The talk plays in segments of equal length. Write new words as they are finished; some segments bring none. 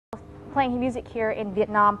playing music here in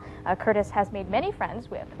Vietnam. Curtis has made many friends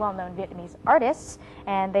with well-known Vietnamese artists,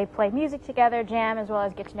 and they play music together, jam, as well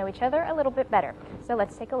as get to know each other a little bit better. So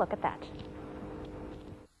let's take a look at that.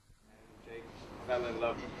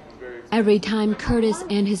 Every time Curtis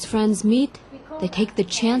and his friends meet, they take the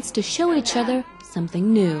chance to show each other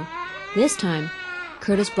something new. This time,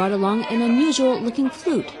 Curtis brought along an unusual-looking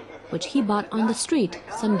flute, which he bought on the street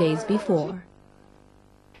some days before.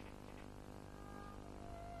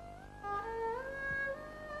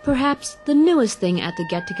 Perhaps the newest thing at the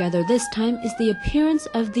get-together this time is the appearance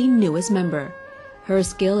of the newest member. Her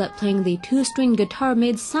skill at playing the two-string guitar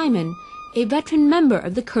made Simon, a veteran member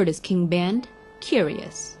of the Curtis King Band,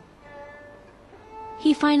 curious.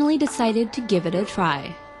 He finally decided to give it a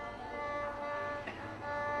try.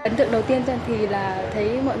 Ấn tượng đầu tiên thì là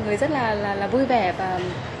thấy mọi người rất là vui vẻ và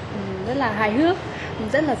rất là hài hước,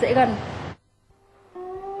 rất là dễ gần.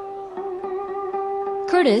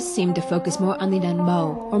 Curtis seemed to focus more on the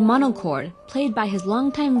danbo, or monochord, played by his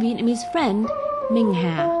longtime Vietnamese friend, Minh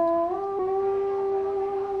Ha.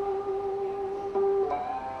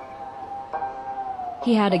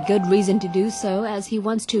 He had a good reason to do so, as he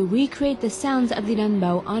wants to recreate the sounds of the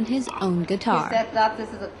danbo on his own guitar. He said that this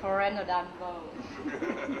is a foreign danbo.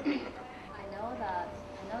 I know that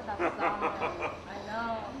song. I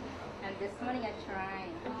know. And this morning I tried.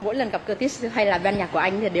 Mỗi lần gặp Curtis hay là ban nhạc của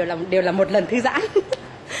anh thì đều là một lần thư giãn.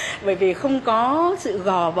 Bởi vì không có sự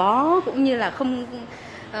gò bó, cũng như là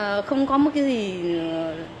không có một cái gì,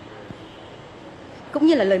 cũng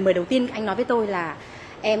như là lời mời đầu tiên anh nói với tôi là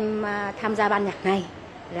em tham gia ban nhạc này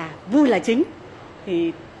là vui là chính.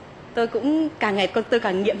 Thì tôi cũng càng ngày tôi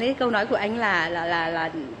càng nghiệm thấy câu nói của anh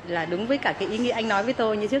là đúng với cả cái ý nghĩa anh nói với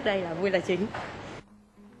tôi như trước đây là vui là chính.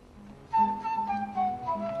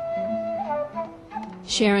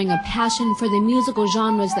 Sharing a passion for the musical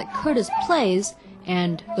genres that Curtis plays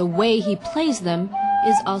and the way he plays them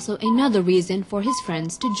is also another reason for his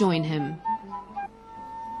friends to join him.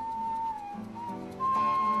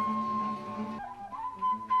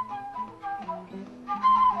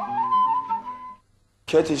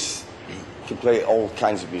 Curtis can play all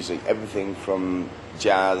kinds of music, everything from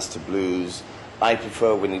jazz to blues. I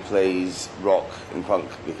prefer when he plays rock and punk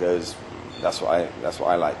because that's what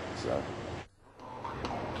I like. So.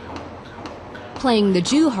 Playing the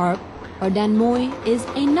Jew harp, or dan moi, is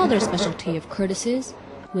another specialty of Curtis's,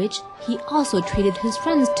 which he also treated his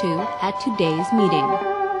friends to at today's meeting.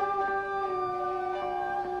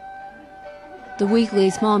 The weekly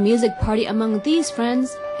small music party among these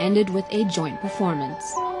friends ended with a joint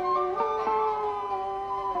performance.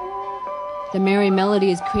 The merry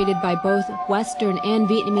melodies created by both Western and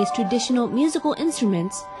Vietnamese traditional musical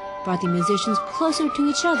instruments brought the musicians closer to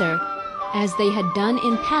each other, as they had done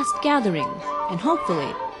in past gatherings, and hopefully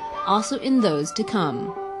also in those to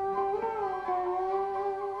come.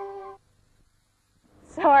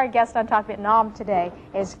 So our guest on Talk Vietnam today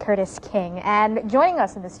is Curtis King, and joining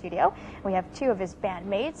us in the studio we have two of his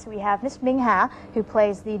bandmates. We have Miss Minh Ha, who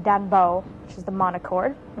plays the danbo, which is the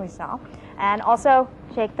monochord we saw, and also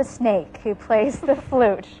Jake the Snake, who plays the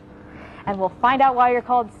flute. And we'll find out why you're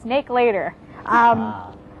called Snake later.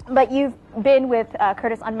 But you've been with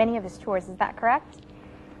Curtis on many of his tours, is that correct?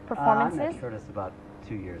 Performances? I met Curtis about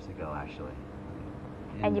 2 years ago, actually.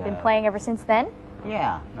 And you've been playing ever since then?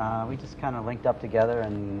 Yeah, we just kind of linked up together,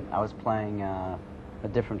 and I was playing a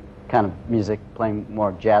different kind of music, playing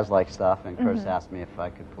more jazz-like stuff, and Curtis asked me if I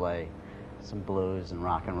could play some blues and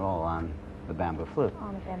rock and roll on the bamboo flute.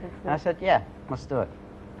 On the bamboo flute. And I said, yeah, let's do it.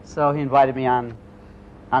 So he invited me on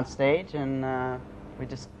stage, and we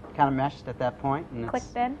just kind of meshed at that point. And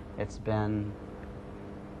Clicked then? It's been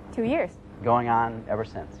 2 years. Going on ever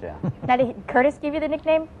since, yeah. Now, did Curtis give you the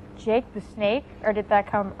nickname Jake the Snake, or did that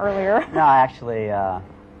come earlier? No, actually,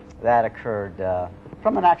 that occurred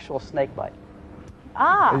from an actual snake bite.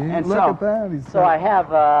 Ah. And look at that. So I have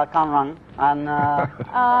con rung on the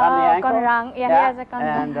ankle. Con rung. Yeah, he has a con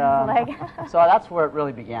rung on his leg. So that's where it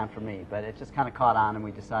really began for me, but it just kind of caught on, and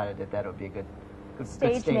we decided that would be a good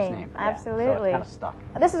stage name. Absolutely. Yeah, so it kind of stuck.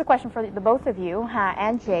 This is a question for the both of you, Ha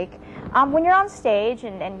and Jake. When you're on stage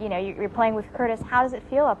and you know you're playing with Curtis, how does it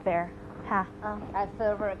feel up there? Ha. I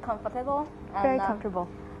feel very comfortable. Very comfortable.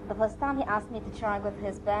 The first time he asked me to try with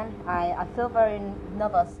his band, I feel very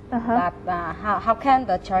nervous that how can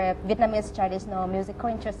the Vietnamese traditional musical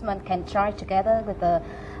instrument can try together with the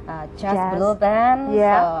jazz blues band.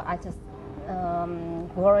 Yeah. So I just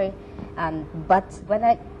worry. But when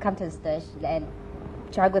I come to the stage and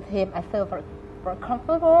try with him, I feel very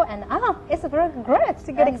comfortable, and it's a very great. It's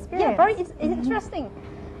a good experience. Yeah, very interesting.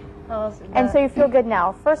 And so you feel good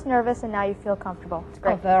now. First nervous, and now you feel comfortable. It's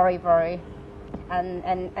great. Very, very.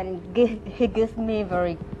 and he gives me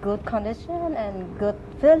very good condition and good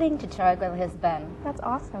feeling to try with his band. That's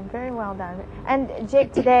awesome. Very well done. And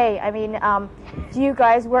Jake, today, I mean, do you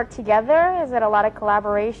guys work together? Is it a lot of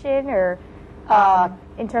collaboration, or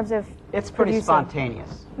in terms of it's pretty producing?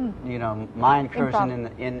 Spontaneous. You know, my incursion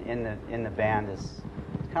in the band is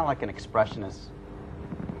kind of like an expressionist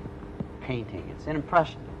painting. It's an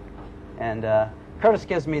impression, and Curtis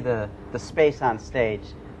gives me the space on stage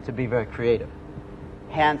to be very creative.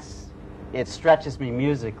 Hence, it stretches me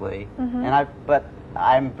musically, but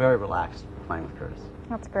I'm very relaxed playing with Curtis.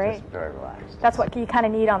 That's great. Just very relaxed. That's what you kind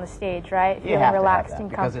of need on the stage, right? You Feeling have relaxed to have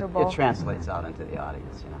that and because comfortable. it translates out into the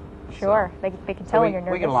audience, you know. Sure, So, they can tell when you're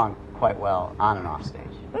nervous. We get along quite well on and off stage.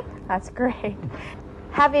 That's great.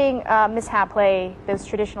 Having Miss Ha play those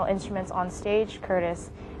traditional instruments on stage,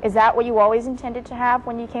 Curtis, is that what you always intended to have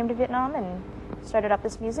when you came to Vietnam and started up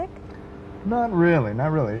this music? Not really,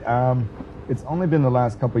 not really. It's only been the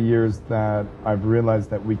last couple of years that I've realized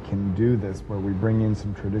that we can do this, where we bring in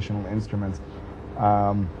some traditional instruments.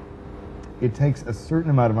 It takes a certain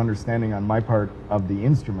amount of understanding on my part of the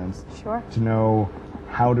instruments to know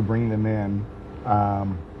how to bring them in.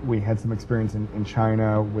 We had some experience in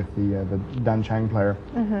China with the Dan Chang player.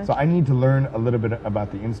 So I need to learn a little bit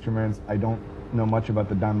about the instruments. I don't know much about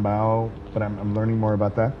the Dan Bao, but I'm learning more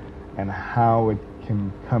about that and how it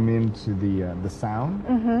can come into the sound.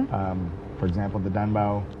 For example, the Dan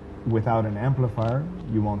Bao, without an amplifier,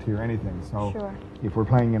 you won't hear anything. So if we're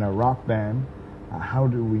playing in a rock band, how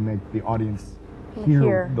do we make the audience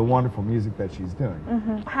hear the wonderful music that she's doing?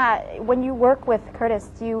 When you work with Curtis,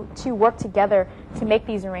 do you two work together to make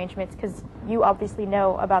these arrangements? Because you obviously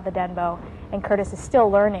know about the Dan Bao, and Curtis is still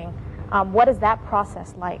learning. What is that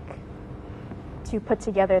process like to put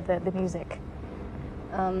together the music?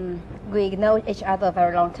 We know each other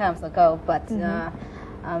very long time ago, but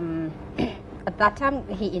at that time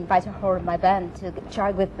he invited her my band to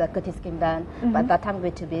try with the Curtis King band, but at that time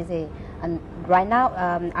we're too busy. And right now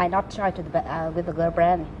I not try to with the girl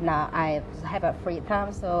band. Now I have a free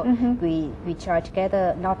time, so we try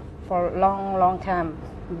together, not for a long time,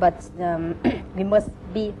 but we must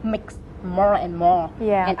be mixed more and more.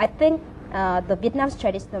 And I think the Vietnam's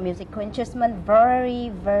traditional musical instrument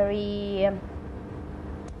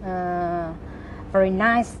very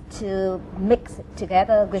nice to mix it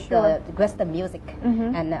together with the Western music,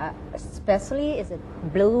 and especially is it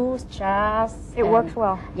blues, jazz. It works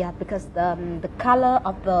well. Yeah, because the color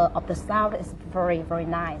of the sound is very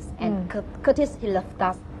nice, and Curtis he loves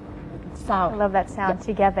that sound. I love that sound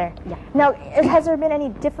together. Now, has there been any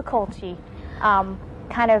difficulty,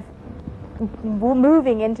 kind of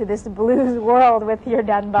moving into this blues world with your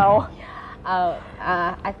Dan Bao?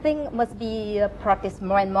 I think must be practice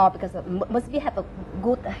more and more, because must be have a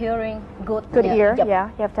good hearing, good ear. Yeah,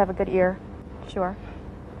 you have to have a good ear. Sure.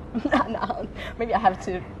 No, maybe I have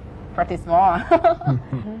to practice more.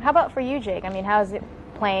 How about for you, Jake? I mean, how is it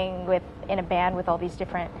playing in a band with all these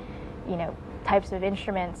different, types of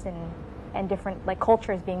instruments and different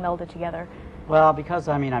cultures being melded together? Well, because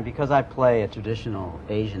I play a traditional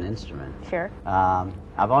Asian instrument.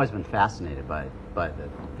 I've always been fascinated by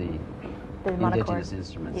the indigenous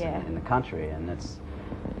instruments in the country, and it's,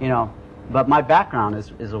 but my background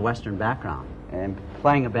is a Western background, and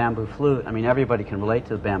playing a bamboo flute, I mean, everybody can relate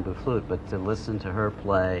to the bamboo flute, but to listen to her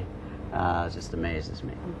play just amazes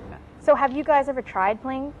me. So have you guys ever tried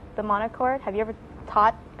playing the monochord? Have you ever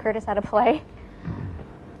taught Curtis how to play?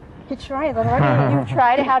 You tried already. You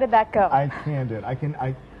tried? How did that go? I can do it.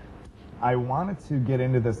 I wanted to get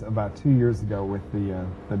into this about 2 years ago with the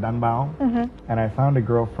Dan Bao, and I found a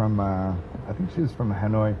girl from, I think she was from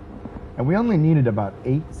Hanoi, and we only needed about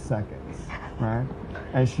 8 seconds, right?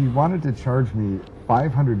 And she wanted to charge me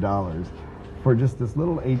 $500 for just this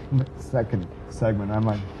little 8-second segment. I'm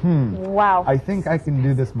like, wow. I think I can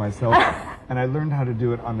do this myself. And I learned how to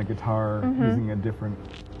do it on the guitar using a different,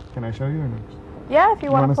 can I show you? Yeah, if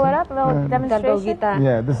you want to pull it up, a little demonstration.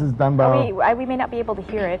 Yeah, this is Dan Bao. We may not be able to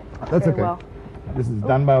hear it. That's okay. Well. This is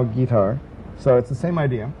Dan Bao guitar. So it's the same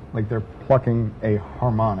idea, like they're plucking a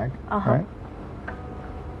harmonic, right?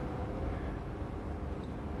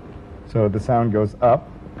 So the sound goes up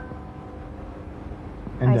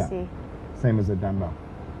and down. I see. Same as a Dan Bao.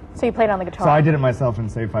 So you played on the guitar. So I did it myself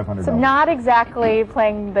and saved $500. So not exactly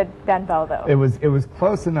playing the Dan Bao, though. It was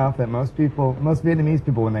close enough that most Vietnamese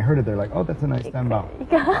people, when they heard it, they're like, "Oh, that's a nice Dan Bao."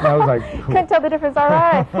 I was like, cool. Couldn't tell the difference. All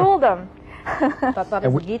right, fooled them.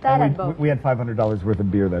 We had $500 worth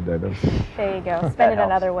of beer that day. There you go. Spend it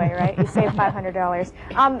another way, right? You saved $500.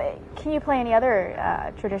 Can you play any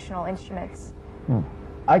other traditional instruments?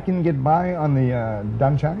 I can get by on the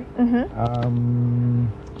Dan Chai.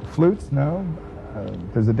 Flutes, no.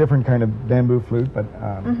 there's a different kind of bamboo flute, but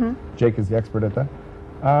Jake is the expert at that.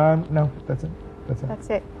 No, that's it. That's it. That's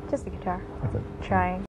it. Just the guitar. That's it. Trying.